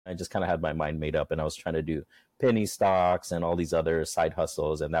I just kind of had my mind made up and I was trying to do penny stocks and all these other side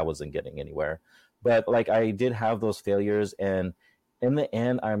hustles, and that wasn't getting anywhere. But like I did have those failures, and in the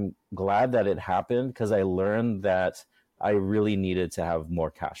end, I'm glad that it happened because I learned that I really needed to have more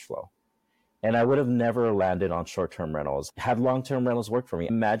cash flow. And I would have never landed on short-term rentals had long-term rentals worked for me.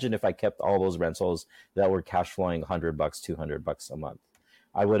 Imagine if I kept all those rentals that were cash flowing $100, $200 a month.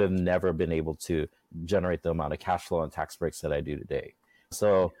 I would have never been able to generate the amount of cash flow and tax breaks that I do today.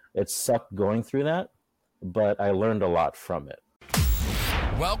 So it sucked going through that, but I learned a lot from it.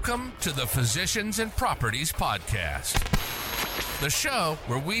 Welcome to the Physicians and Properties Podcast, the show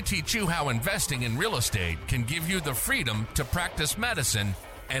where we teach you how investing in real estate can give you the freedom to practice medicine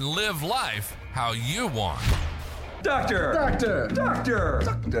and live life how you want. Doctor! Doctor! Doctor!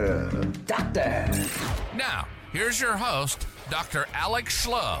 Doctor! Doctor! Now, here's your host, Dr. Alex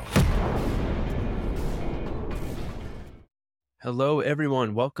Schlow. Hello,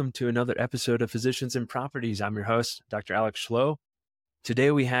 everyone. Welcome to another episode of Physicians and Properties. I'm your host, Dr. Alex Schlow.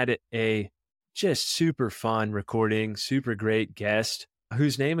 Today, we had a just super fun recording, super great guest,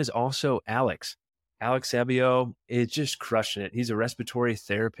 whose name is also Alex. Alex Sabio is just crushing it. He's a respiratory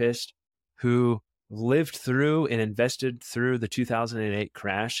therapist who lived through and invested through the 2008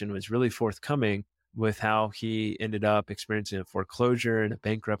 crash and was really forthcoming with how he ended up experiencing a foreclosure and a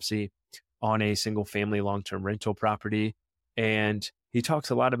bankruptcy on a single family long-term rental property. And he talks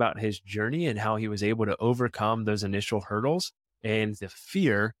a lot about his journey and how he was able to overcome those initial hurdles and the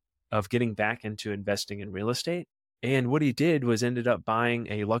fear of getting back into investing in real estate. And what he did was ended up buying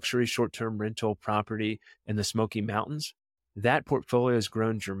a luxury short-term rental property in the Smoky Mountains. That portfolio has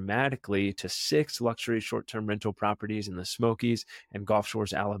grown dramatically to 6 luxury short-term rental properties in the Smokies and Gulf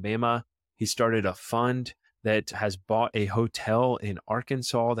Shores, Alabama. He started a fund that has bought a hotel in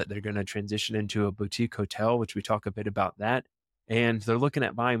Arkansas that they're going to transition into a boutique hotel, which we talk a bit about that. And they're looking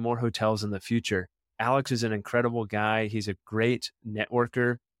at buying more hotels in the future. Alex is an incredible guy. He's a great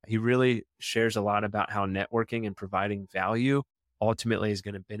networker. He really shares a lot about how networking and providing value ultimately is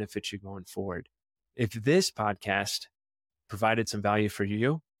going to benefit you going forward. If this podcast provided some value for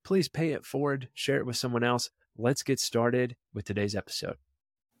you, please pay it forward, share it with someone else. Let's get started with today's episode.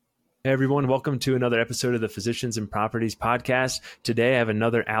 Hey everyone, welcome to another episode of the Physicians and Properties Podcast. Today I have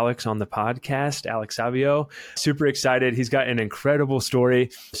another Alex on the podcast, Alex Sabio. Super excited. He's got an incredible story.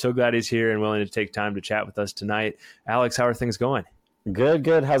 So glad he's here and willing to take time to chat with us tonight. Alex, how are things going? Good.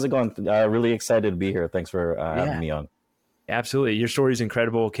 How's it going? Really excited to be here. Thanks for having me on. Absolutely. Your story is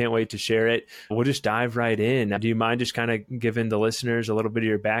incredible. Can't wait to share it. We'll just dive right in. Do you mind just kind of giving the listeners a little bit of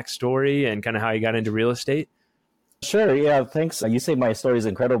your backstory and kind of how you got into real estate? Sure. Yeah. Thanks. You say my story is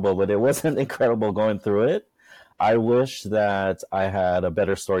incredible, but it wasn't incredible going through it. I wish that I had a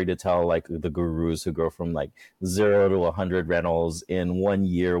better story to tell, like the gurus who go from like 0 to 100 rentals in 1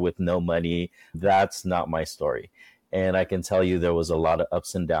 year with no money. That's not my story. And I can tell you there was a lot of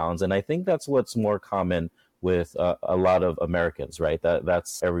ups and downs. And I think that's what's more common with a lot of Americans, right?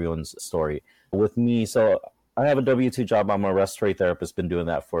 That's everyone's story. With me, so I have a W-2 job. I'm a respiratory therapist, been doing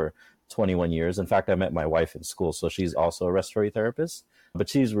that for 21 years. In fact, I met my wife in school, so she's also a respiratory therapist, but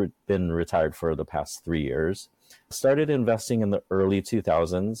she's been retired for the past 3 years. Started investing in the early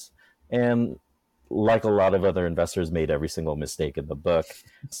 2000s, and like a lot of other investors, made every single mistake in the book.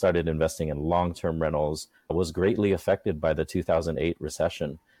 Started investing in long-term rentals. Was greatly affected by the 2008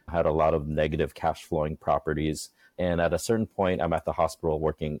 recession. Had a lot of negative cash flowing properties. And at a certain point, I'm at the hospital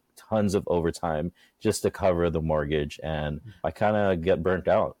working tons of overtime just to cover the mortgage. And I kind of get burnt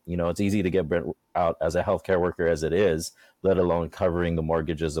out. You know, it's easy to get burnt out as a healthcare worker as it is, let alone covering the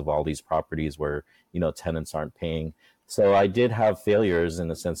mortgages of all these properties where, you know, tenants aren't paying. So I did have failures in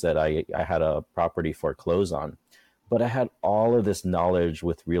the sense that I had a property foreclose on. But I had all of this knowledge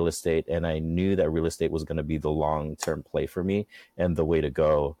with real estate, and I knew that real estate was going to be the long-term play for me and the way to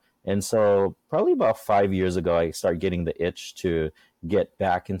go. And so probably about 5 years ago, I started getting the itch to get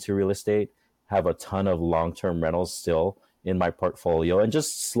back into real estate, have a ton of long-term rentals still in my portfolio. And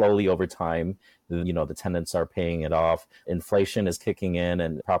just slowly over time, you know, the tenants are paying it off. Inflation is kicking in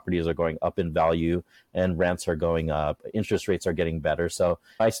and properties are going up in value and rents are going up. Interest rates are getting better. So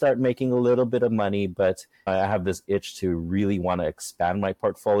I start making a little bit of money, but I have this itch to really want to expand my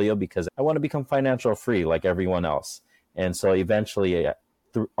portfolio because I want to become financial free like everyone else. And so eventually,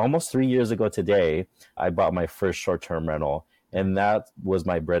 almost 3 years ago today, I bought my first short-term rental, and that was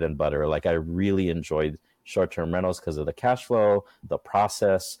my bread and butter. Like I really enjoyed short-term rentals because of the cash flow, the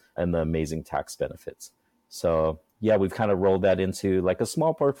process, and the amazing tax benefits. So yeah, we've kind of rolled that into like a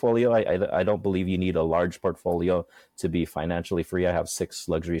small portfolio. I don't believe you need a large portfolio to be financially free. I have 6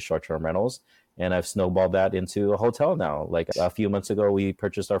 luxury short-term rentals, And I've snowballed that into a hotel now. Like a few months ago, we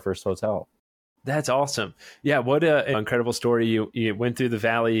purchased our first hotel. That's awesome. Yeah, what an incredible story. You went through the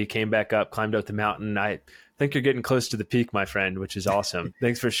valley, you came back up, climbed up the mountain. I think you're getting close to the peak, my friend, which is awesome.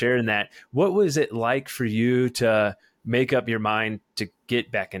 Thanks for sharing that. What was it like for you to make up your mind to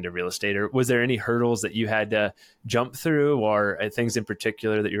get back into real estate? Or was there any hurdles that you had to jump through, or things in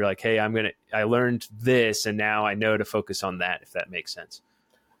particular that you're like, hey, I learned this and now I know to focus on that, if that makes sense?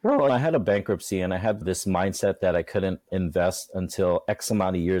 Well, I had a bankruptcy and I had this mindset that I couldn't invest until X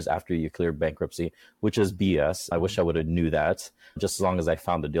amount of years after you clear bankruptcy, which is BS. I wish I would have knew that just as long as I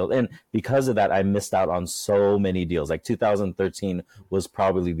found the deal. And because of that, I missed out on so many deals. Like 2013 was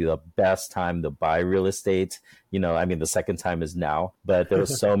probably the best time to buy real estate. The second time is now, but there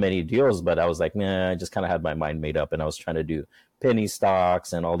was so many deals, but I was like, I just kind of had my mind made up and I was trying to do penny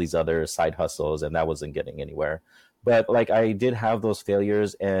stocks and all these other side hustles, and that wasn't getting anywhere. But like I did have those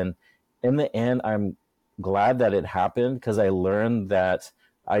failures, and in the end, I'm glad that it happened because I learned that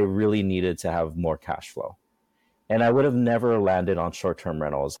I really needed to have more cash flow. And I would have never landed on short-term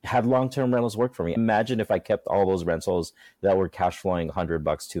rentals had long-term rentals worked for me. Imagine if I kept all those rentals that were cash flowing $100,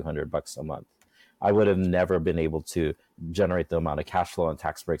 $200 a month. I would have never been able to generate the amount of cash flow and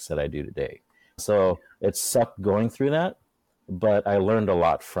tax breaks that I do today. So it sucked going through that, but I learned a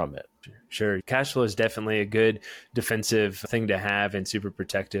lot from it. Sure. Cash flow is definitely a good defensive thing to have and super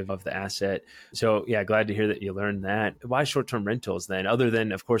protective of the asset. So yeah, glad to hear that you learned that. Why short-term rentals then? Other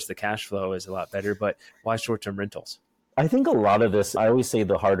than, of course, the cash flow is a lot better, but why short-term rentals? I think a lot of this, I always say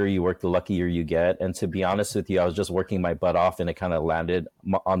the harder you work, the luckier you get. And to be honest with you, I was just working my butt off and it kind of landed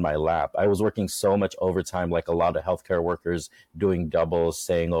on my lap. I was working so much overtime, like a lot of healthcare workers, doing doubles,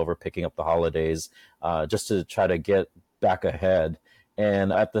 staying over, picking up the holidays, just to try to get back ahead.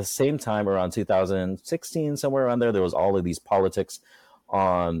 And at the same time, around 2016, somewhere around there was all of these politics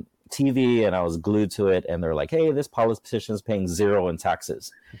on TV, and I was glued to it. And they're like, hey, this politician's paying zero in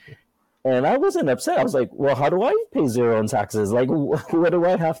taxes. And I wasn't upset. I was like, well, how do I pay zero in taxes? Like, what do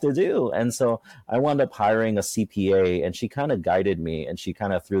I have to do? And so I wound up hiring a CPA, and she kind of guided me, and she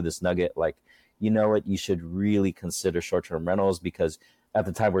kind of threw this nugget like, you know what, you should really consider short-term rentals, because at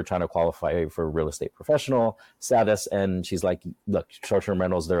the time we're trying to qualify for real estate professional status. And she's like, look, short-term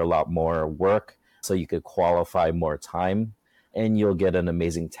rentals, they're a lot more work. So you could qualify more time and you'll get an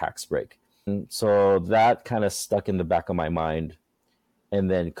amazing tax break. And so that kind of stuck in the back of my mind.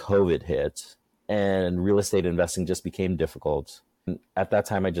 And then COVID hit and real estate investing just became difficult. And at that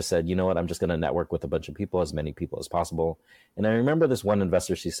time, I just said, you know what, I'm just going to network with a bunch of people, as many people as possible. And I remember this one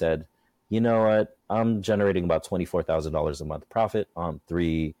investor, she said, you know what, I'm generating about $24,000 a month profit on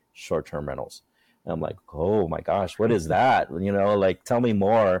 3 short-term rentals. And I'm like, oh my gosh, what is that? Like, tell me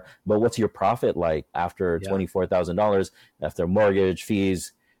more, but what's your profit like after $24,000, after mortgage,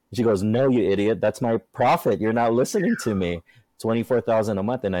 fees? And she goes, no, you idiot, that's my profit. You're not listening to me. $24,000 a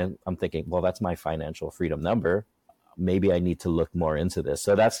month. And I'm thinking, well, that's my financial freedom number. Maybe I need to look more into this.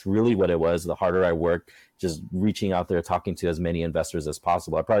 So that's really what it was. The harder I worked, just reaching out there, talking to as many investors as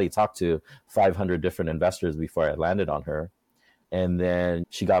possible. I probably talked to 500 different investors before I landed on her. And then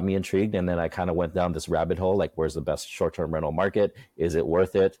she got me intrigued. And then I kind of went down this rabbit hole, like, where's the best short-term rental market? Is it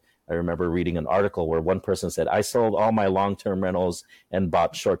worth it? I remember reading an article where one person said, I sold all my long-term rentals and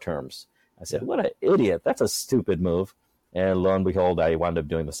bought short-terms. I said, what an idiot. That's a stupid move. And lo and behold, I wound up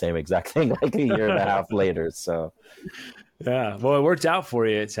doing the same exact thing like a year and a half later. So, yeah, well, it worked out for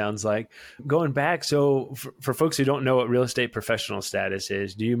you, it sounds like. Going back, so for folks who don't know what real estate professional status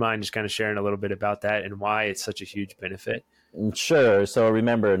is, do you mind just kind of sharing a little bit about that and why it's such a huge benefit? Sure. So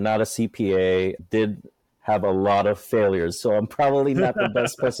remember, not a CPA, did have a lot of failures. So I'm probably not the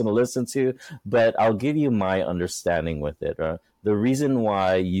best person to listen to, but I'll give you my understanding with it. The reason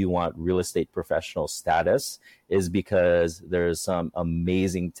why you want real estate professional status is because there's some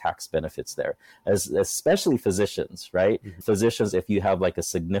amazing tax benefits there, especially physicians, right? Mm-hmm. Physicians, if you have like a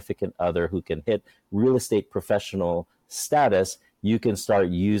significant other who can hit real estate professional status, you can start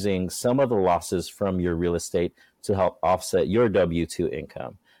using some of the losses from your real estate to help offset your W-2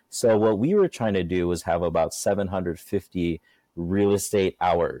 income. So what we were trying to do was have about 750 real estate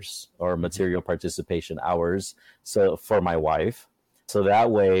hours or material participation hours. So for my wife, so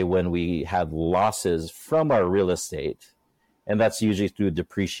that way, when we had losses from our real estate, and that's usually through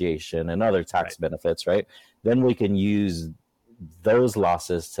depreciation and other tax benefits, right? Then we can use those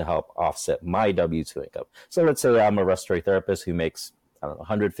losses to help offset my W-2 income. So let's say I'm a restorative therapist who makes, I don't know,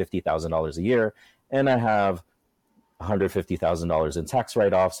 $150,000 a year, and I have $150,000 in tax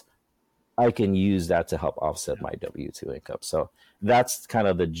write-offs. I can use that to help offset my W-2 income. So that's kind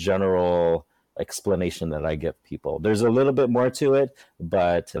of the general explanation that I give people. There's a little bit more to it,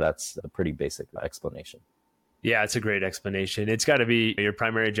 but that's a pretty basic explanation. Yeah, it's a great explanation. It's got to be your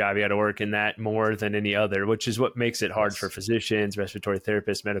primary job. You got to work in that more than any other, which is what makes it hard for physicians, respiratory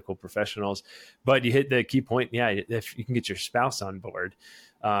therapists, medical professionals. But you hit the key point. Yeah, if you can get your spouse on board,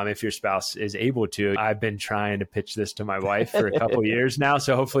 if your spouse is able to. I've been trying to pitch this to my wife for a couple years now,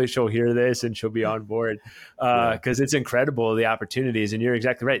 so hopefully she'll hear this and she'll be on board because it's incredible, the opportunities. And you're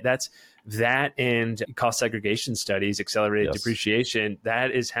exactly right. That's that and cost segregation studies, accelerated depreciation. That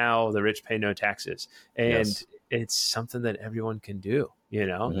is how the rich pay no taxes. And it's something that everyone can do, you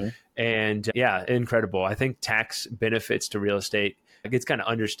know? And yeah, incredible. I think tax benefits to real estate gets kind of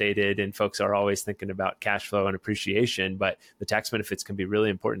understated, and folks are always thinking about cash flow and appreciation, but the tax benefits can be really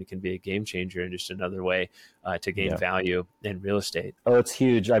important. It can be a game changer and just another way to gain value in real estate. Oh, it's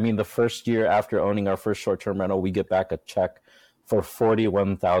huge. I mean, the first year after owning our first short-term rental, we get back a check for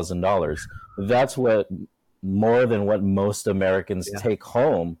 $41,000. That's more than what most Americans take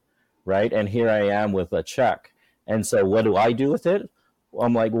home, right? And here I am with a check. And so what do I do with it?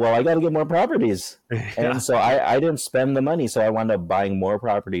 I'm like, well, I got to get more properties. And so I didn't spend the money. So I wound up buying more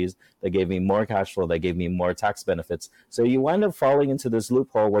properties that gave me more cash flow, that gave me more tax benefits. So you wind up falling into this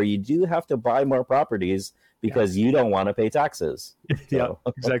loophole where you do have to buy more properties because you don't want to pay taxes. Yeah,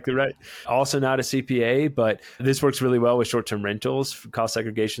 exactly right. Also not a CPA, but this works really well with short-term rentals, cost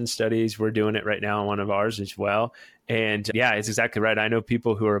segregation studies. We're doing it right now on one of ours as well. And yeah, it's exactly right. I know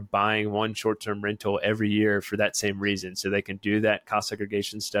people who are buying one short-term rental every year for that same reason. So they can do that cost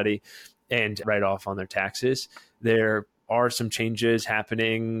segregation study and write off on their taxes. There are some changes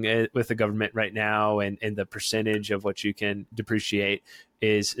happening with the government right now, and the percentage of what you can depreciate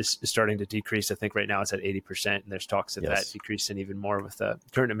is starting to decrease. I think right now it's at 80%, and there's talks of that decreasing even more with the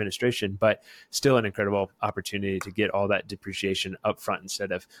current administration, but still an incredible opportunity to get all that depreciation up front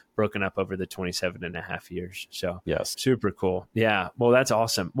instead of broken up over the 27 and a half years. So super cool. Yeah. Well, that's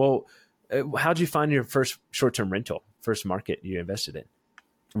awesome. Well, how'd you find your first short-term rental, first market you invested in?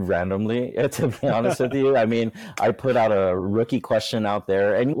 Randomly, to be honest with you. I mean, I put out a rookie question out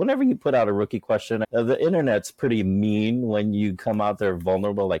there, and whenever you put out a rookie question, the internet's pretty mean when you come out there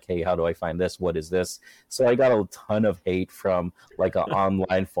vulnerable, like, hey, how do I find this? What is this? So I got a ton of hate from like an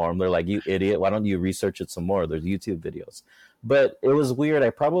online forum. They're like, you idiot, why don't you research it some more? There's YouTube videos. But it was weird.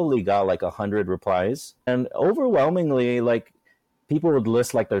 I probably got like 100 replies, and overwhelmingly, like, people would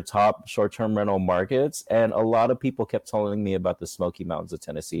list like their top short-term rental markets, and a lot of people kept telling me about the Smoky Mountains of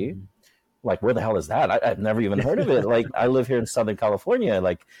Tennessee. Like, where the hell is that? I've never even heard of it. Like, I live here in Southern California.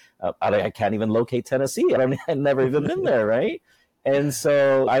 Like, I can't even locate Tennessee. I've never even been there, right? And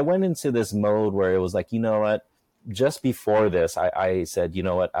so I went into this mode where it was like, you know what? Just before this, I said, you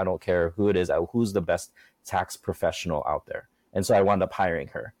know what? I don't care who it is. Who's the best tax professional out there? And so I wound up hiring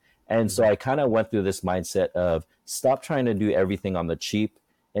her. And so I kind of went through this mindset of stop trying to do everything on the cheap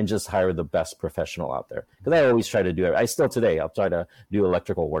and just hire the best professional out there. Because I always try to do it. I still today, I'll try to do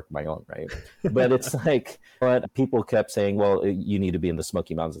electrical work my own, right? But it's like, but people kept saying, well, you need to be in the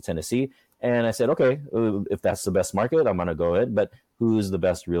Smoky Mountains of Tennessee. And I said, okay, if that's the best market, I'm going to go ahead. But who's the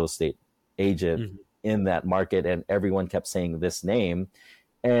best real estate agent in that market? And everyone kept saying this name.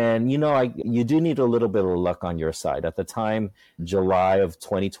 And, you know, you do need a little bit of luck on your side. At the time, July of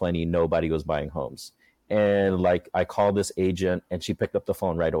 2020, nobody was buying homes. And like, I called this agent and she picked up the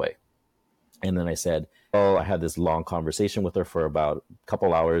phone right away. And then I said, oh, I had this long conversation with her for about a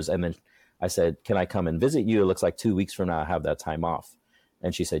couple hours. And then I said, can I come and visit you? It looks like 2 weeks from now I have that time off.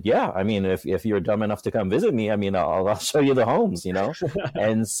 And she said, yeah, I mean, if you're dumb enough to come visit me, I mean, I'll show you the homes, you know?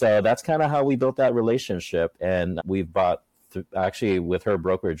 And so that's kind of how we built that relationship. And we've bought, actually with her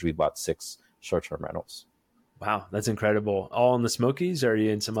brokerage, we bought 6 short-term rentals. Wow, that's incredible. All in the Smokies, or are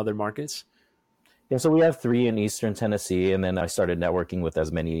you in some other markets? Yeah, so we have 3 in Eastern Tennessee, and then I started networking with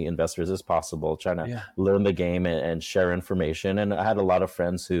as many investors as possible, trying to learn the game and share information. And I had a lot of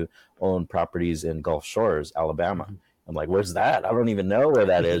friends who own properties in Gulf Shores, Alabama. I'm like, where's that? I don't even know where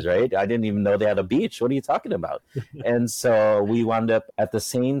that is, right? I didn't even know they had a beach. What are you talking about? And so we wound up, at the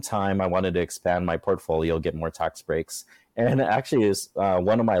same time, I wanted to expand my portfolio, get more tax breaks. And actually, is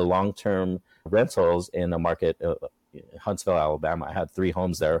one of my long-term rentals in a market, Huntsville, Alabama. I had 3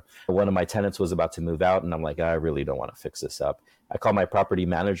 homes there. One of my tenants was about to move out, and I'm like, I really don't want to fix this up. I called my property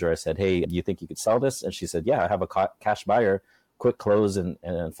manager. I said, hey, do you think you could sell this? And she said, yeah, I have a cash buyer, quick close in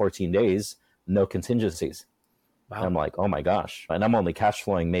 14 days, no contingencies. Wow. I'm like, oh my gosh. And I'm only cash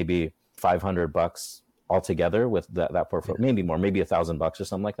flowing maybe $500 altogether with that portfolio, maybe more, maybe $1,000 or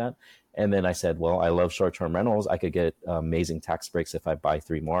something like that. And then I said, well, I love short-term rentals. I could get amazing tax breaks if I buy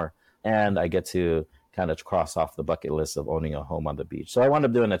 3 more. And I get to kind of cross off the bucket list of owning a home on the beach. So I wound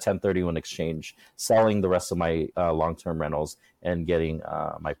up doing a 1031 exchange, selling the rest of my long-term rentals and getting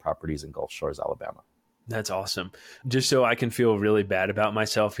my properties in Gulf Shores, Alabama. That's awesome. Just so I can feel really bad about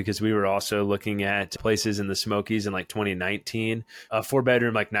myself, because we were also looking at places in the Smokies in like 2019. A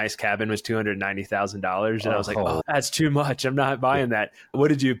 4-bedroom, like nice cabin was $290,000. And I was like, oh, that's too much. I'm not buying that. What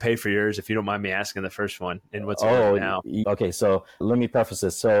did you pay for yours, if you don't mind me asking, the first one? And what's it worth now? Okay, so let me preface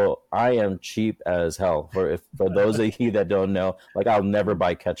this. So I am cheap as hell. For those of you that don't know, like I'll never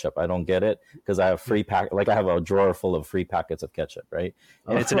buy ketchup. I don't get it because I have free like I have a drawer full of free packets of ketchup, right?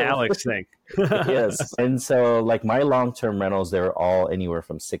 And it's an Alex thing. Yes. And so like my long-term rentals, they're all anywhere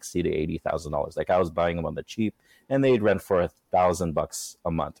from $60,000 to $80,000. Like I was buying them on the cheap and they'd rent for $1,000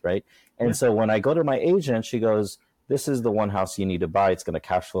 a month. Right. And so when I go to my agent, she goes, this is the one house you need to buy. It's going to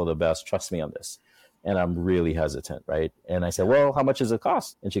cash flow the best. Trust me on this. And I'm really hesitant. Right. And I said, well, how much does it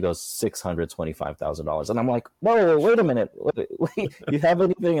cost? And she goes, $625,000. And I'm like, whoa, wait a minute. Wait, you have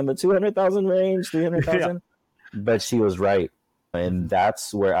anything in the 200,000 range, 300,000? But she was right. And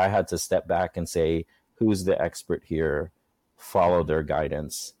that's where I had to step back and say, who's the expert here? Follow their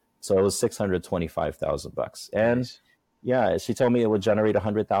guidance. So it was $625,000. And yeah, she told me it would generate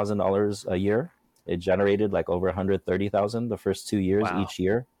 $100,000 a year. It generated like over $130,000 the first 2 years each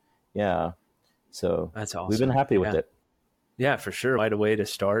year. Yeah. So that's awesome. We've been happy with it. Yeah, for sure. Quite a way to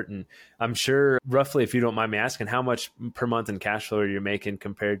start. And I'm sure, roughly, if you don't mind me asking, how much per month in cash flow are you making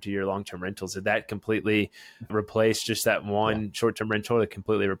compared to your long-term rentals? Did that completely replace just that one short-term rental that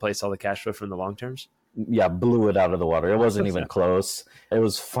completely replaced all the cash flow from the long-terms? Yeah, blew it out of the water. It wasn't even close. It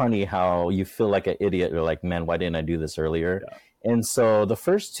was funny how you feel like an idiot. You're like, man, why didn't I do this earlier? Yeah. And so the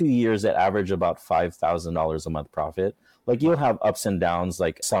first 2 years, it averaged about $5,000 a month profit. Like you'll have ups and downs.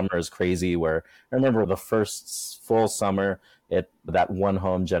 Like summer is crazy where I remember the first full summer, that one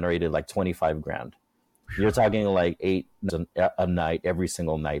home generated like 25 grand. You're talking like 8 a night, every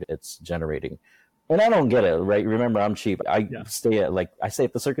single night it's generating. And I don't get it, right? Remember, I'm cheap. I stay at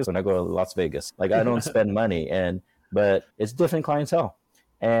the circus when I go to Las Vegas. Like I don't spend money, but it's different clientele.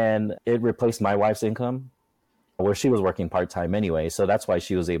 And it replaced my wife's income where she was working part-time anyway. So that's why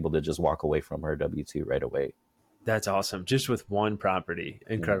she was able to just walk away from her W-2 right away. That's awesome. Just with one property.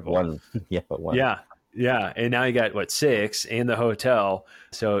 Incredible. One. Yeah. And now you got 6 and the hotel.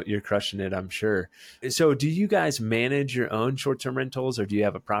 So you're crushing it, I'm sure. So do you guys manage your own short-term rentals, or do you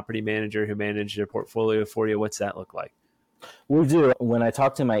have a property manager who manages your portfolio for you? What's that look like? We do. When I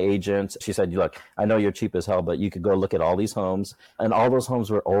talked to my agent, she said, look, I know you're cheap as hell, but you could go look at all these homes. And all those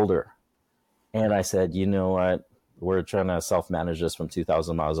homes were older. And I said, you know what? We're trying to self-manage this from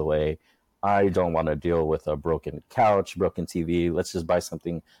 2,000 miles away. I don't want to deal with a broken couch, broken TV. Let's just buy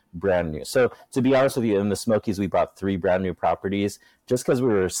something brand new. So to be honest with you, in the Smokies, we bought 3 brand new properties just because we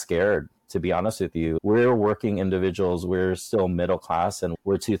were scared, to be honest with you. We're working individuals. We're still middle class and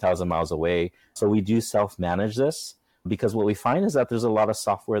we're 2,000 miles away. So we do self-manage this because what we find is that there's a lot of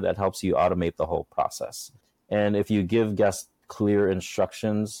software that helps you automate the whole process. And if you give guests clear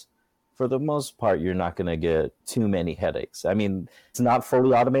instructions, for the most part, you're not going to get too many headaches. I mean, it's not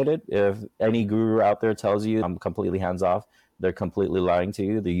fully automated. If any guru out there tells you I'm completely hands off, they're completely lying to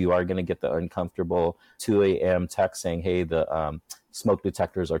you. You are going to get the uncomfortable 2 a.m. text saying, hey, the smoke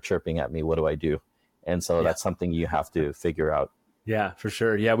detectors are chirping at me. What do I do? And so that's something you have to figure out. Yeah, for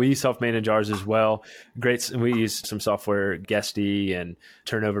sure. Yeah, we self-manage ours as well. Great. We use some software, Guesty and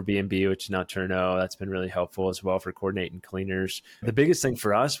Turnover B&B, which is now Turno. That's been really helpful as well for coordinating cleaners. The biggest thing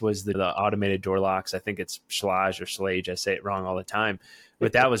for us was the automated door locks. I think it's Schlage or Slage. I say it wrong all the time.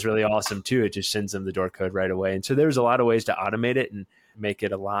 But that was really awesome too. It just sends them the door code right away. And so there's a lot of ways to automate it and make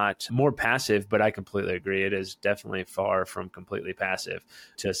it a lot more passive, but I completely agree. It is definitely far from completely passive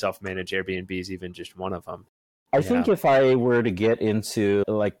to self-manage Airbnbs, even just one of them. I think if I were to get into,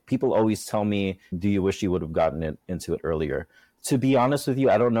 like, people always tell me, do you wish you would have gotten into it earlier? To be honest with you,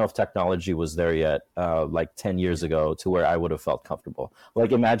 I don't know if technology was there yet, like 10 years ago, to where I would have felt comfortable.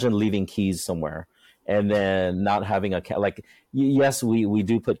 Like, imagine leaving keys somewhere and then not having yes, we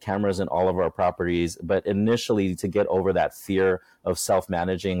do put cameras in all of our properties, but initially to get over that fear of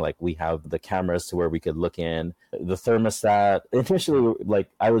self-managing, like we have the cameras to where we could look in, the thermostat. Initially, like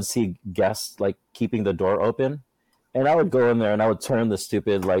I would see guests like keeping the door open, and I would go in there and I would turn the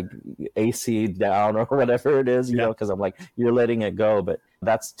stupid like AC down or whatever it is, you know, because I'm like, you're letting it go. But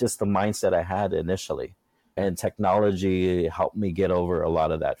that's just the mindset I had initially, and technology helped me get over a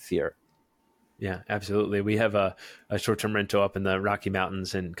lot of that fear. Yeah, absolutely. We have a short-term rental up in the Rocky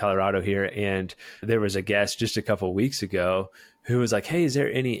Mountains in Colorado here. And there was a guest just a couple of weeks ago who was like, hey, is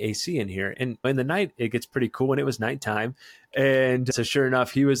there any AC in here? And in the night, it gets pretty cool. And it was nighttime. And so sure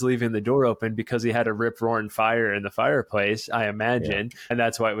enough, he was leaving the door open because he had a rip-roaring fire in the fireplace, I imagine. Yeah. And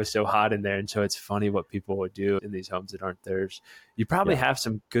that's why it was so hot in there. And so it's funny what people would do in these homes that aren't theirs. You probably have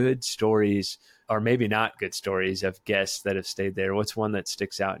some good stories, or maybe not good stories, of guests that have stayed there. What's one that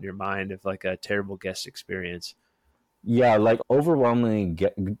sticks out in your mind of like a terrible guest experience? Yeah, like overwhelmingly,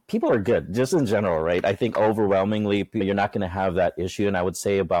 people are good just in general, right? I think overwhelmingly, you're not going to have that issue. And I would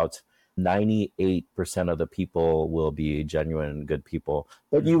say about 98% of the people will be genuine good people,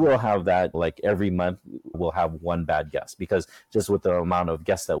 but you will have that, like every month we'll have one bad guest because just with the amount of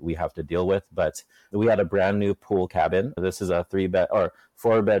guests that we have to deal with. But we had a brand new pool cabin. This is a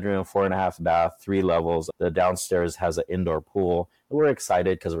 4-bedroom, 4.5 bath, 3 levels. The downstairs has an indoor pool. We're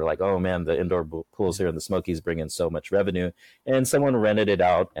excited because we're like, oh man, the indoor pools here in the Smokies bring in so much revenue. And someone rented it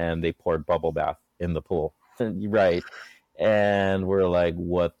out and they poured bubble bath in the pool. Right. And we're like,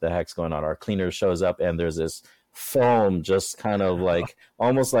 what the heck's going on? Our cleaner shows up and there's this foam just kind of like,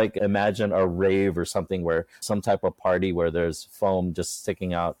 almost like imagine a rave or something where some type of party where there's foam just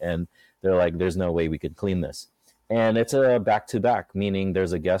sticking out. And they're like, there's no way we could clean this. And it's a back-to-back, meaning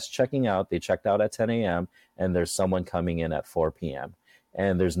there's a guest checking out. They checked out at 10 a.m. and there's someone coming in at 4 p.m.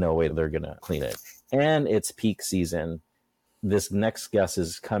 And there's no way they're going to clean it. And it's peak season. This next guest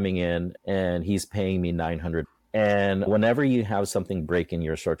is coming in and he's paying me $900. And whenever you have something break in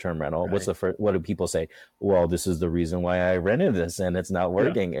your short-term rental, right, what do people say? Well, this is the reason why I rented this and it's not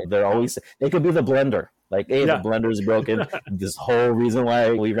working. Yeah. They're always, it could be the blender. Like, hey, the blender is broken. This whole reason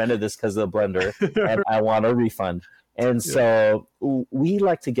why we rented this because of the blender and I want a refund. And so we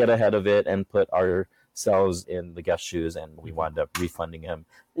like to get ahead of it and put ourselves in the guest shoes, and we wound up refunding him.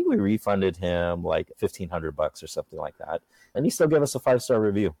 I think we refunded him like $1,500 or something like that. And he still gave us a 5-star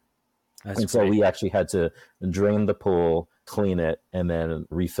review. And so we actually had to drain the pool, clean it, and then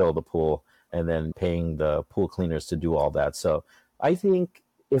refill the pool, and then paying the pool cleaners to do all that. So I think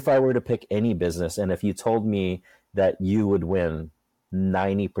if I were to pick any business, and if you told me that you would win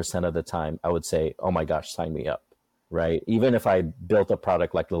 90% of the time, I would say, oh my gosh, sign me up, right? Even if I built a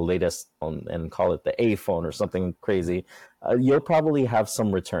product like the latest phone and call it the A phone or something crazy, you'll probably have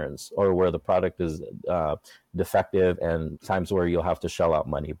some returns or where the product is defective and times where you'll have to shell out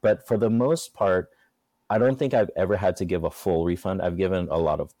money. But for the most part, I don't think I've ever had to give a full refund. I've given a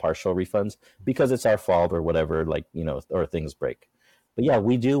lot of partial refunds because it's our fault or whatever, like, or things break. But yeah,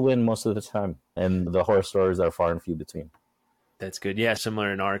 we do win most of the time. And the horror stories are far and few between. That's good. Yeah,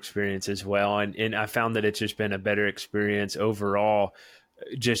 similar in our experience as well. And I found that it's just been a better experience overall,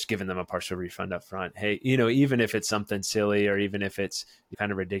 just giving them a partial refund up front. Hey, even if it's something silly or even if it's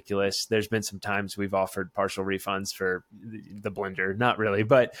kind of ridiculous, there's been some times we've offered partial refunds for the blender, not really,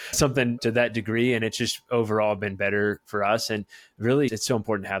 but something to that degree. And it's just overall been better for us. And really, it's so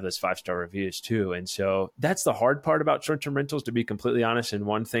important to have those 5-star reviews too. And so that's the hard part about short-term rentals, to be completely honest. And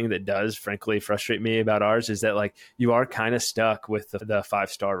one thing that does frankly frustrate me about ours is that like you are kind of stuck with the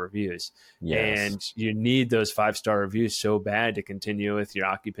 5-star reviews. Yes. And you need those 5-star reviews so bad to continue with your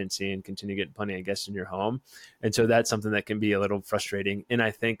occupancy and continue getting plenty of guests in your home. And so that's something that can be a little frustrating. And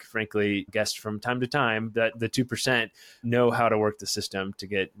I think, frankly, guests from time to time, that the 2% know how to work the system to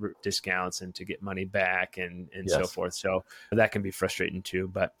get discounts and to get money back and yes, so forth. So that can be frustrating too.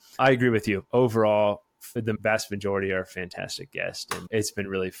 But I agree with you. Overall, the vast majority are fantastic guests. And it's been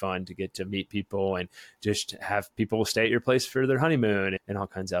really fun to get to meet people and just have people stay at your place for their honeymoon and all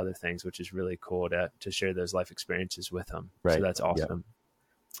kinds of other things, which is really cool to share those life experiences with them. Right. So that's awesome. Yeah.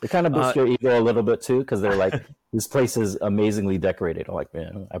 It kind of boosts your ego a little bit too, because they're like, this place is amazingly decorated. I'm like,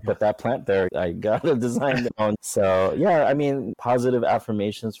 man, I put that plant there. I got to design it on. So yeah, I mean, positive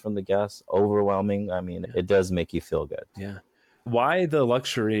affirmations from the guests, overwhelming. I mean, it does make you feel good. Yeah. Why the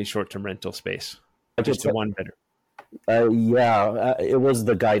luxury short-term rental space? Just the one better. It was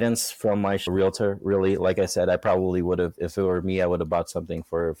the guidance from my realtor. Really, like I said, I probably would have, if it were me, I would have bought something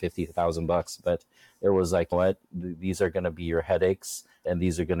for $50,000. But it was like, what? These are going to be your headaches, and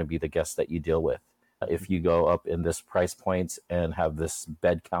these are going to be the guests that you deal with. If you go up in this price point and have this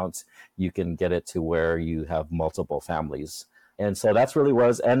bed count, you can get it to where you have multiple families. And so that's really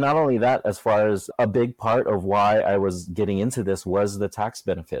was, and not only that, as far as a big part of why I was getting into this was the tax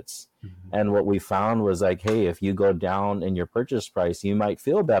benefits. Mm-hmm. And what we found was like, hey, if you go down in your purchase price, you might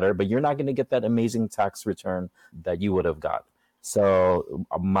feel better, but you're not going to get that amazing tax return that you would have got. So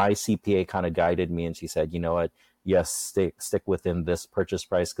my CPA kind of guided me, and she said, you know what? Yes, stick within this purchase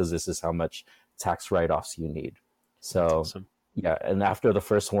price because this is how much tax write-offs you need. So awesome. Yeah. And after the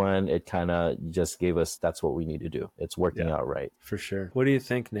first one, it kind of just gave us, that's what we need to do. It's working Yeah, out right. for sure. What do you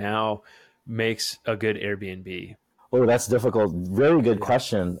think now makes a good Airbnb? Oh, that's difficult. Very good Yeah.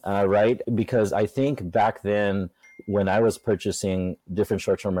 question, right? Because I think back then, when I was purchasing different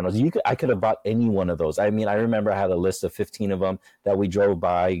short-term rentals, I could have bought any one of those. I mean, I remember I had a list of 15 of them that we drove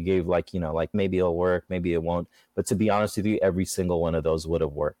by, gave like, like maybe it'll work, maybe it won't. But to be honest with you, every single one of those would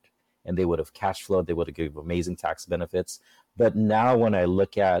have worked, and they would have cash flowed. They would have given amazing tax benefits. But now when I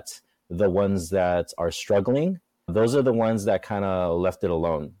look at the ones that are struggling, those are the ones that kind of left it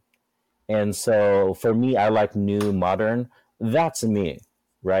alone. And so for me, I like new, modern. That's me,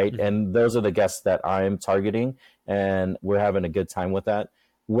 right? Mhm. And those are the guests that I'm targeting, and we're having a good time with that.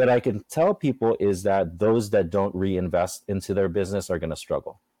 What I can tell people is that those that don't reinvest into their business are going to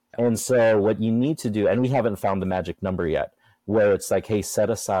struggle. And so what you need to do, and we haven't found the magic number yet, where it's like, hey, set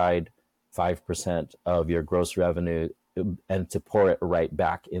aside 5% of your gross revenue and to pour it right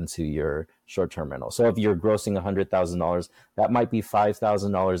back into your short-term rental. So if you're grossing $100,000, that might be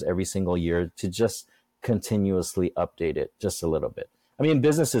 $5,000 every single year to just continuously update it just a little bit. I mean,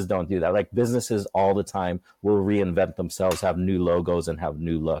 businesses don't do that. Like businesses all the time will reinvent themselves, have new logos and have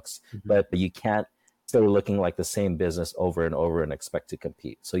new looks, Mhm. but you can't stay looking like the same business over and over and expect to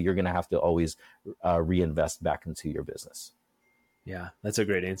compete. So you're going to have to always reinvest back into your business. Yeah, that's a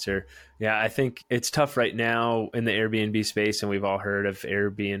great answer. Yeah, I think it's tough right now in the Airbnb space, and we've all heard of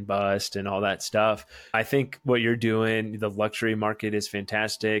Airbnb bust and all that stuff. I think what you're doing, the luxury market is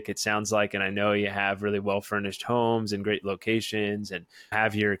fantastic. It sounds like, and I know you have really well furnished homes and great locations and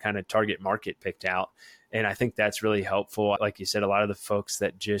have your kind of target market picked out. And I think that's really helpful. Like you said, a lot of the folks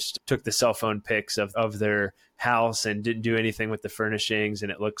that just took the cell phone pics of their house and didn't do anything with the furnishings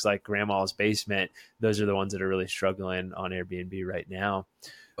and it looks like grandma's basement, those are the ones that are really struggling on Airbnb right now.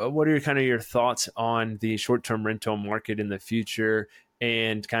 What are your thoughts on the short-term rental market in the future?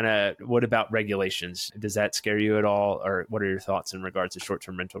 And kind of what about regulations? Does that scare you at all? Or what are your thoughts in regards to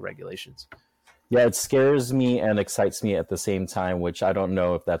short-term rental regulations? Yeah, it scares me and excites me at the same time, which I don't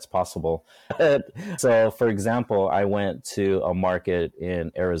know if that's possible. So, for example, I went to a market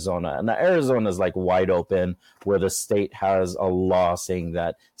in Arizona, and Arizona is like wide open, where the state has a law saying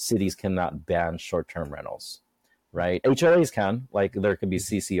that cities cannot ban short-term rentals, right? HOAs can, like there could be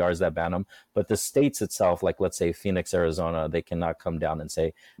CCRs that ban them, but the states itself, like let's say Phoenix, Arizona, they cannot come down and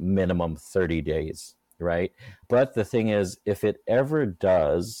say minimum 30 days, right? But the thing is, if it ever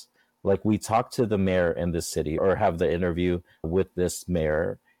does, like we talked to the mayor in this city or have the interview with this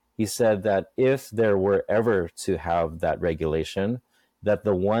mayor, he said that if there were ever to have that regulation, that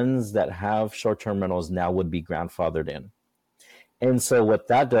the ones that have short-term rentals now would be grandfathered in. And so what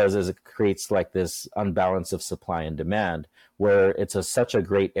that does is it creates like this unbalance of supply and demand where it's such a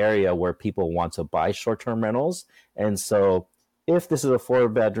great area where people want to buy short-term rentals. And so if this is a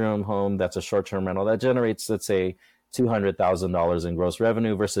 4-bedroom home that's a short-term rental that generates, let's say, $200,000 in gross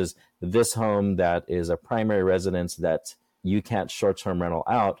revenue versus this home that is a primary residence that you can't short-term rental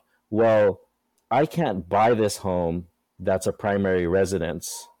out. Well, I can't buy this home that's a primary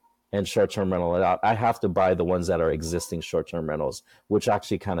residence and short-term rental it out. I have to buy the ones that are existing short-term rentals, which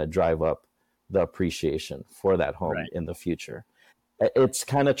actually kind of drive up the appreciation for that home Right. in the future. It's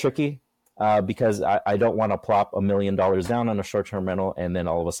kind of tricky because I don't want to plop $1 million down on a short-term rental and then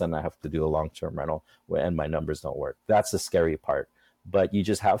all of a sudden I have to do a long-term rental and my numbers don't work. That's the scary part. But you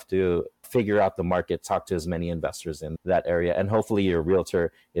just have to figure out the market, talk to as many investors in that area, and hopefully your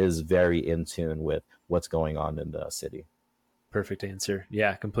realtor is very in tune with what's going on in the city. Perfect answer.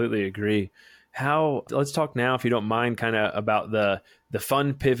 Yeah, completely agree. Let's talk now, if you don't mind, kind of about the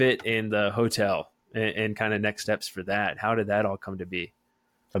fun pivot and the hotel and kind of next steps for that. How did that all come to be?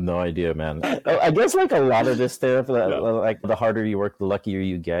 I have no idea, man. I guess like a lot of this stuff, Yeah. like the harder you work, the luckier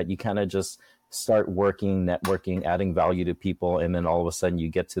you get. You kind of just start working, networking, adding value to people. And then all of a sudden you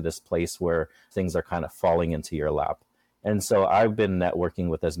get to this place where things are kind of falling into your lap. And so I've been networking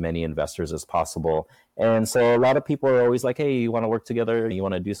with as many investors as possible. And so a lot of people are always like, hey, you want to work together? You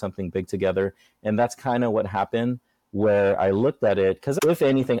want to do something big together? And that's kind of what happened where I looked at it. Because if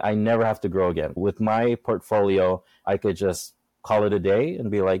anything, I never have to grow again. With my portfolio, I could just call it a day and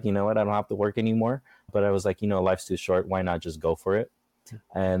be like, you know what, I don't have to work anymore. But I was like, life's too short. Why not just go for it?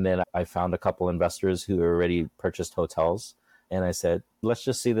 And then I found a couple investors who already purchased hotels. And I said, let's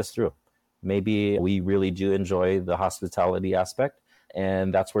just see this through. Maybe we really do enjoy the hospitality aspect.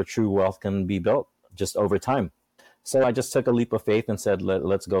 And that's where true wealth can be built just over time. So I just took a leap of faith and said,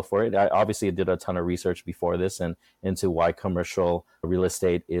 let's go for it. I obviously did a ton of research before this and into why commercial real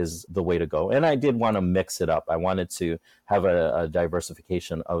estate is the way to go. And I did want to mix it up. I wanted to have a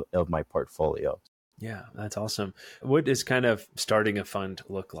diversification of my portfolio. Yeah, that's awesome. What does kind of starting a fund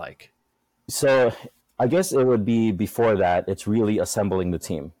look like? So I guess it would be before that, it's really assembling the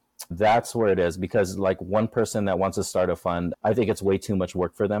team. That's where it is, because like one person that wants to start a fund, I think it's way too much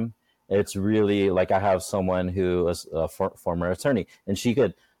work for them. It's really like I have someone who is a former attorney, and she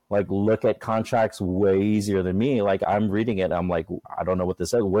could like look at contracts way easier than me. Like I'm reading it, I'm like, I don't know what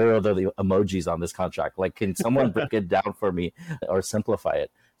this is. Where are the emojis on this contract? Like, can someone break it down for me or simplify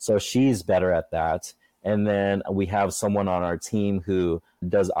it? So she's better at that. And then we have someone on our team who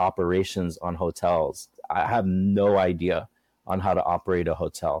does operations on hotels. I have no idea on how to operate a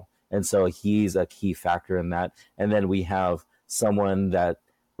hotel. And so he's a key factor in that. And then we have someone that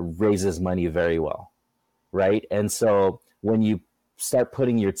raises money very well, right? And so when you start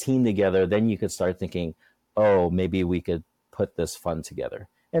putting your team together, then you could start thinking, oh, maybe we could put this fund together.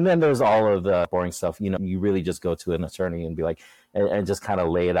 And then there's all of the boring stuff. You know, you really just go to an attorney and be like, and just kind of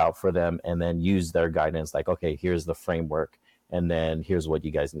lay it out for them and then use their guidance. Like, okay, here's the framework. And then here's what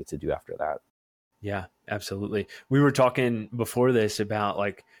you guys need to do after that. Yeah, absolutely. We were talking before this about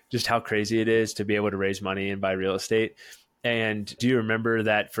like just how crazy it is to be able to raise money and buy real estate. And do you remember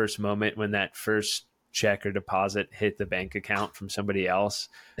that first moment when that first check or deposit hit the bank account from somebody else?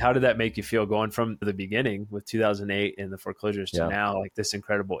 How did that make you feel going from the beginning with 2008 and the foreclosures to now, like this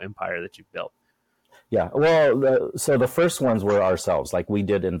incredible empire that you've built? Yeah, well, so the first ones were ourselves. Like we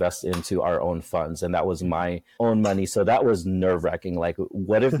did invest into our own funds, and that was my own money. So that was nerve wracking. Like,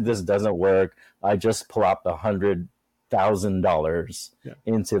 what if this doesn't work? I just plopped $100,000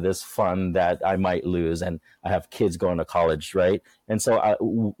 into this fund that I might lose, and I have kids going to college, right? And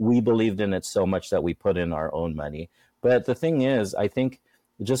so we believed in it so much that we put in our own money. But the thing is, I think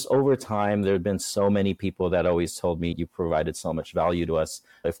just over time, there have been so many people that always told me, you provided so much value to us.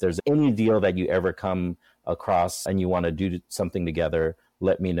 If there's any deal that you ever come across and you want to do something together,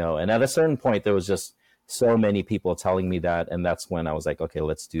 let me know. And at a certain point, there was just so many people telling me that. And that's when I was like, okay,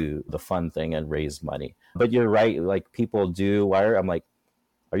 let's do the fun thing and raise money. But you're right. Like people do wire. I'm like,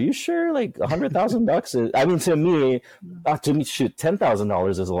 are you sure? Like $100,000? I mean, to me, shoot, $10,000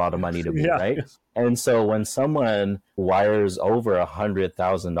 is a lot of money to me, right? And so when someone wires over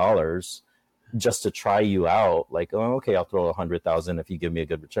 $100,000 just to try you out, like, oh, okay, I'll throw 100,000. If you give me a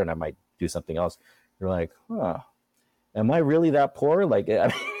good return, I might do something else. You're like, huh, am I really that poor? Like,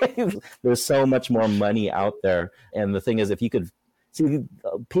 I mean, there's so much more money out there. And the thing is, if you could see,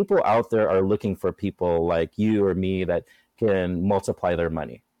 people out there are looking for people like you or me that can multiply their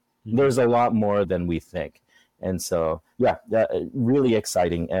money. There's a lot more than we think. And so, yeah, really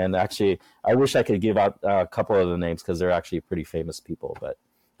exciting. And actually, I wish I could give out a couple of the names because they're actually pretty famous people. But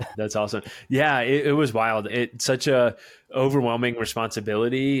that's awesome. Yeah, it was wild. It's such a overwhelming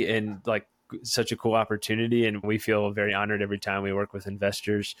responsibility and like such a cool opportunity. And we feel very honored every time we work with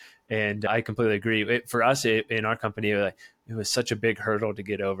investors. And I completely agree. For us in our company, it was such a big hurdle to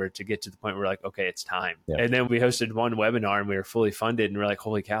get over to get to the point where we're like, okay, it's time. Yeah. And then we hosted one webinar and we were fully funded and we're like,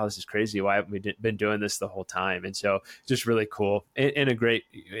 holy cow, this is crazy. Why haven't we been doing this the whole time? And so just really cool and a great,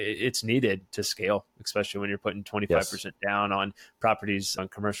 it's needed to scale, especially when you're putting 25% down on properties, on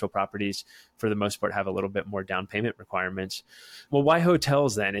commercial properties, for the most part, have a little bit more down payment requirements. Well, why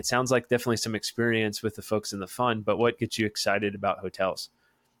hotels then? It sounds like definitely some experience with the folks in the fund, but what gets you excited about hotels?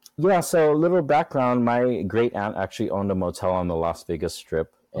 Yeah, so a little background, my great aunt actually owned a motel on the Las Vegas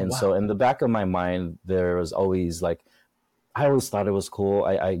Strip. And so in the back of my mind, there was always like, I always thought it was cool.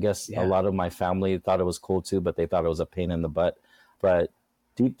 I guess a lot of my family thought it was cool too, but they thought it was a pain in the butt. But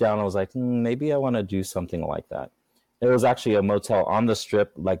deep down, I was like, maybe I want to do something like that. It was actually a motel on the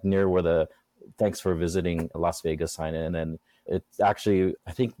Strip, like near where the "Thanks for visiting Las Vegas" sign in. And it's actually,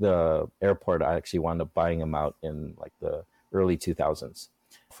 I think the airport, I actually wound up buying them out in like the early 2000s.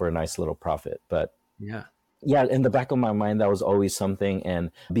 For a nice little profit. But yeah, in the back of my mind, that was always something.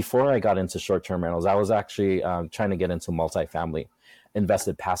 And before I got into short-term rentals, I was actually trying to get into multifamily,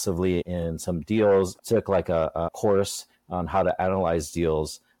 invested passively in some deals, took like a course on how to analyze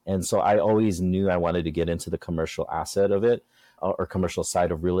deals. And so I always knew I wanted to get into the commercial asset of it or commercial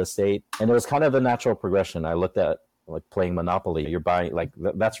side of real estate. And it was kind of a natural progression. I looked at like playing Monopoly. You're buying, like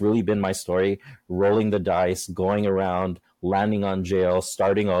that's really been my story, rolling the dice, going around, landing on jail,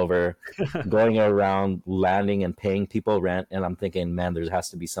 starting over, going around, landing and paying people rent. And I'm thinking, man, there has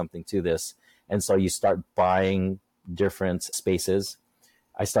to be something to this. And so you start buying different spaces.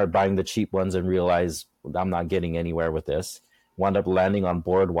 I start buying the cheap ones and realize I'm not getting anywhere with this. Wound up landing on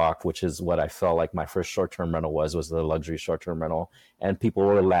Boardwalk, which is what I felt like my first short-term rental was the luxury short-term rental. And people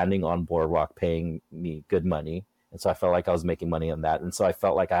were landing on Boardwalk, paying me good money. And so I felt like I was making money on that. And so I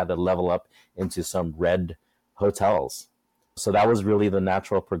felt like I had to level up into some red hotels. So that was really the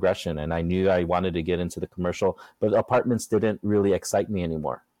natural progression. And I knew I wanted to get into the commercial, but apartments didn't really excite me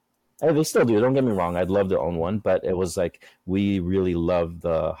anymore. And they still do. Don't get me wrong. I'd love to own one, but it was like we really loved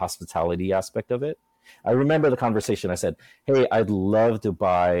the hospitality aspect of it. I remember the conversation. I said, hey, I'd love to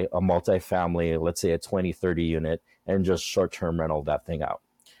buy a multifamily, let's say a 20, 30 unit, and just short-term rental that thing out.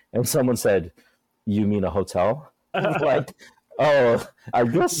 And someone said, you mean a hotel? I'm like, oh, I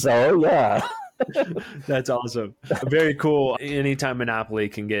guess so, yeah. That's awesome. Very cool. Anytime Monopoly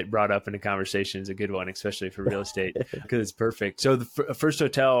can get brought up in a conversation is a good one, especially for real estate, because it's perfect. So the first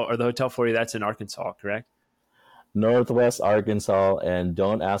hotel, or the hotel for you, that's in Arkansas, correct? Northwest Arkansas, and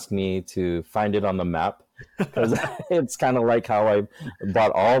don't ask me to find it on the map because it's kind of like how I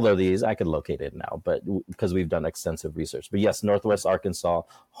bought all of these. I could locate it now, but because we've done extensive research. But yes, Northwest Arkansas,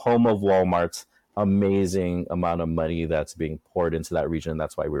 home of Walmart, amazing amount of money that's being poured into that region.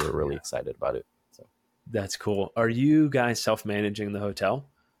 That's why we were really excited about it. So that's cool. Are you guys self-managing the hotel?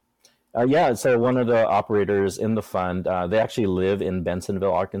 Yeah, so one of the operators in the fund, they actually live in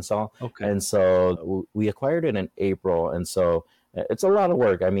Bentonville, Arkansas. Okay. And so we acquired it in April. And so it's a lot of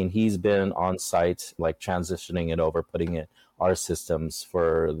work. I mean, he's been on site, like transitioning it over, putting it our systems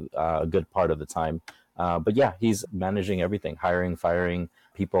for a good part of the time. But yeah, he's managing everything, hiring, firing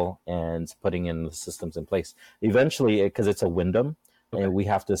people, and putting in the systems in place. Eventually, because it's a Wyndham, and we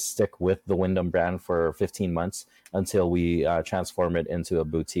have to stick with the Wyndham brand for 15 months until we transform it into a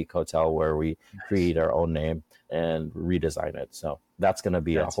boutique hotel where we create our own name and redesign it. So that's going to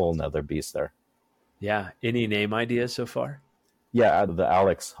be a whole nother beast there. Yeah. Any name ideas so far? Yeah, the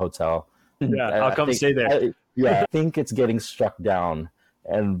Alex Hotel. Yeah, I'll come stay there. I think it's getting struck down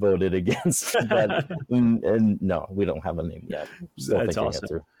and voted against. But and no, we don't have a name yet. Still that's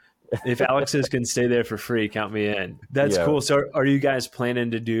awesome. If Alex's can stay there for free, count me in. That's cool. So are you guys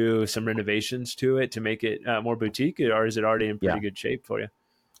planning to do some renovations to it to make it more boutique, or is it already in pretty good shape for you?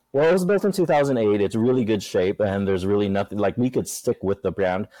 Well, it was built in 2008. It's really good shape, and there's really nothing, like we could stick with the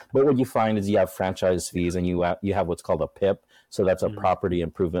brand. But what you find is you have franchise fees, and you have what's called a PIP. So that's a property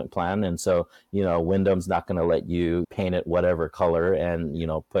improvement plan. And so, Wyndham's not going to let you paint it whatever color and,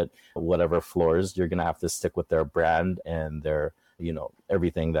 put whatever floors. You're going to have to stick with their brand and their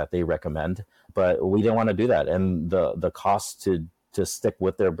everything that they recommend. But we didn't want to do that. And the cost to stick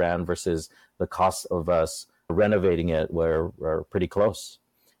with their brand versus the cost of us renovating it were pretty close.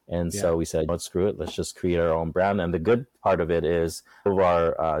 And so we said, let's screw it. Let's just create our own brand. And the good part of it is some of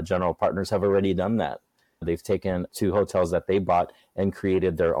our general partners have already done that. They've taken 2 hotels that they bought and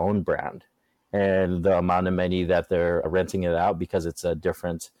created their own brand. And the amount of money that they're renting it out, because it's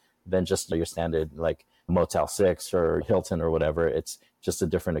different than just your standard like Motel 6 or Hilton or whatever. It's just a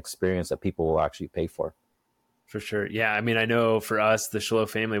different experience that people will actually pay for. For sure. Yeah. I mean, I know for us, the Schlo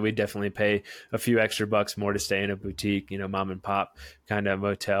family, we definitely pay a few extra bucks more to stay in a boutique, mom and pop kind of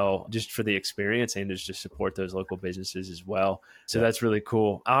motel, just for the experience and just to support those local businesses as well. So that's really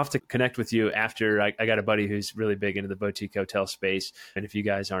cool. I'll have to connect with you after. I got a buddy who's really big into the boutique hotel space. And if you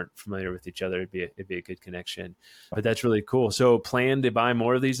guys aren't familiar with each other, it'd be a good connection. But that's really cool. So plan to buy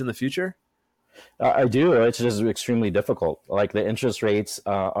more of these in the future? I do. It's just extremely difficult. Like the interest rates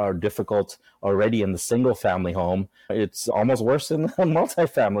are difficult already in the single family home. It's almost worse in the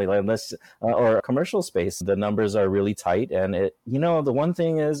multifamily unless or commercial space. The numbers are really tight. And the one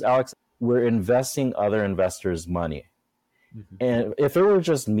thing is, Alex, we're investing other investors' money. Mm-hmm. And if it were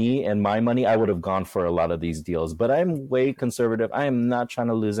just me and my money, I would have gone for a lot of these deals. But I'm way conservative. I am not trying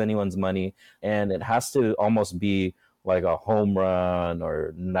to lose anyone's money. And it has to almost be like a home run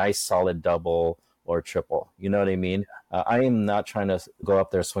or nice solid double or triple. You know what I mean? I am not trying to go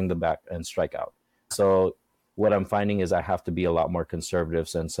up there, swing the bat, and strike out. So what I'm finding is I have to be a lot more conservative.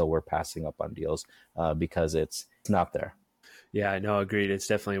 And so we're passing up on deals because it's not there. Yeah, no, agreed. It's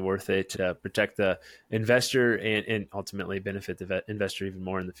definitely worth it to protect the investor and ultimately benefit the investor even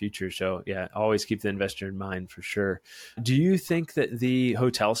more in the future. So yeah, always keep the investor in mind for sure. Do you think that the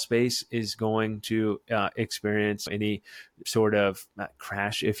hotel space is going to experience any sort of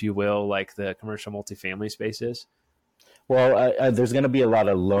crash, if you will, like the commercial multifamily space is? Well, there's going to be a lot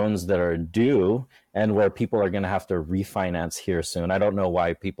of loans that are due and where people are going to have to refinance here soon. I don't know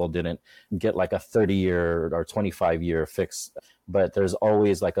why people didn't get like a 30-year or 25-year fix, but there's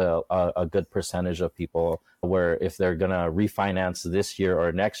always like a good percentage of people where if they're going to refinance this year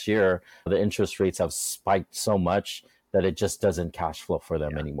or next year, the interest rates have spiked so much that it just doesn't cash flow for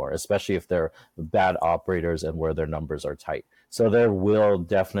them anymore, especially if they're bad operators and where their numbers are tight. So there will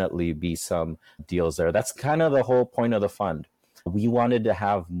definitely be some deals there. That's kind of the whole point of the fund. We wanted to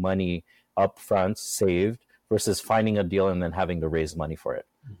have money up front saved versus finding a deal and then having to raise money for it.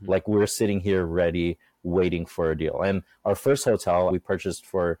 Mm-hmm. Like we're sitting here ready waiting for a deal. And our first hotel we purchased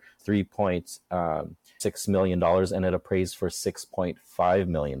for $3.6 million and it appraised for $6.5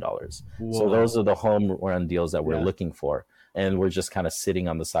 million. So those are the home run deals that we're looking for. And we're just kind of sitting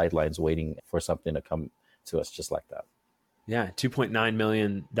on the sidelines waiting for something to come to us just like that. Yeah, $2.9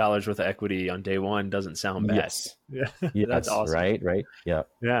 million worth of equity on day one doesn't sound bad. Yes. Yeah, yes, that's awesome. Right. Yeah.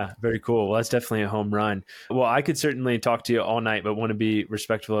 Yeah, very cool. Well, that's definitely a home run. Well, I could certainly talk to you all night, but want to be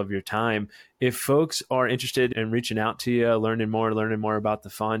respectful of your time. If folks are interested in reaching out to you, learning more about the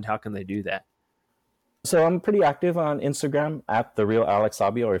fund, how can they do that? So I'm pretty active on Instagram at The Real Alex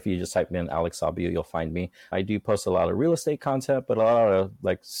Sabio, or if you just type in Alex Sabio, you'll find me. I do post a lot of real estate content, but a lot of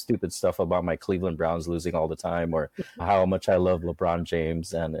like stupid stuff about my Cleveland Browns losing all the time, or how much I love LeBron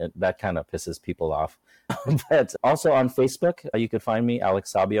James, and that kind of pisses people off. But also on Facebook, you can find me,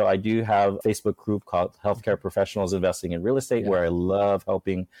 Alex Sabio. I do have a Facebook group called Healthcare Professionals Investing in Real Estate, where I love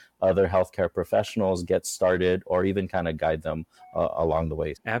helping other healthcare professionals get started or even kind of guide them along the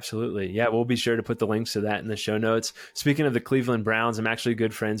way. Absolutely. Yeah, we'll be sure to put the links to that in the show notes. Speaking of the Cleveland Browns, I'm actually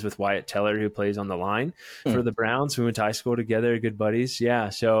good friends with Wyatt Teller, who plays on the line for the Browns. We went to high school together, good buddies. Yeah,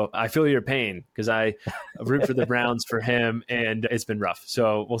 so I feel your pain because I root for the Browns for him, and it's been rough.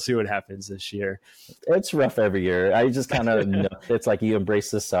 So we'll see what happens this year. It's rough every year. I just kind of know it's like you embrace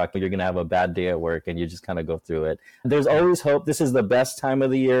the suck, but you're going to have a bad day at work and you just kind of go through it. There's always hope. This is the best time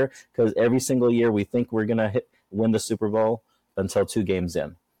of the year because every single year we think we're going to win the Super Bowl until 2 games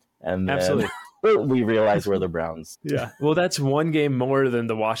in. And then Absolutely. We realize we're the Browns. Yeah. Well, that's one game more than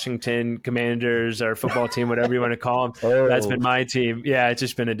the Washington Commanders or football team, whatever you want to call them. That's been my team. Yeah, it's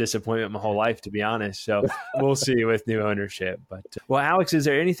just been a disappointment my whole life, to be honest. So we'll see with new ownership. But well, Alex, is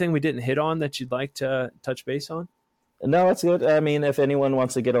there anything we didn't hit on that you'd like to touch base on? No, that's good. I mean, if anyone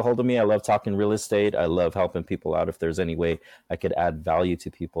wants to get a hold of me, I love talking real estate. I love helping people out. If there's any way I could add value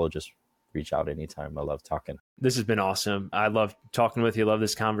to people, just reach out anytime. I love talking. This has been awesome. I love talking with you. Love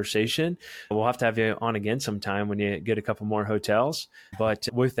this conversation. We'll have to have you on again sometime when you get a couple more hotels. But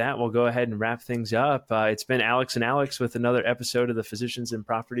with that, we'll go ahead and wrap things up. It's been Alex and Alex with another episode of the Physicians and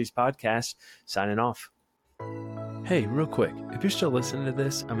Properties podcast, signing off. Hey, real quick, if you're still listening to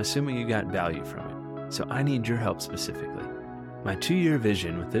this, I'm assuming you got value from it. So I need your help specifically. My 2-year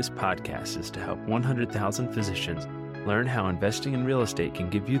vision with this podcast is to help 100,000 physicians learn how investing in real estate can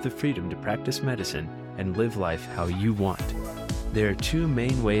give you the freedom to practice medicine and live life how you want. There are 2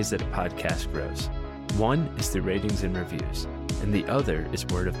 main ways that a podcast grows. One is through ratings and reviews, and the other is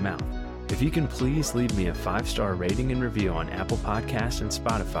word of mouth. If you can please leave me a 5-star rating and review on Apple Podcasts and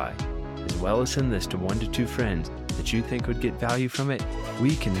Spotify, as well as send this to 1 to 2 friends that you think would get value from it,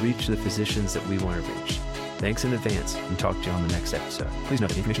 we can reach the physicians that we want to reach. Thanks in advance, and talk to you on the next episode. Please note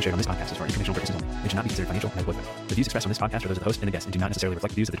that the information shared on this podcast is for informational purposes only. It should not be considered financial or medical advice. The views expressed on this podcast are those of the host and the guest and do not necessarily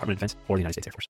reflect the views of the Department of Defense or the United States Air Force.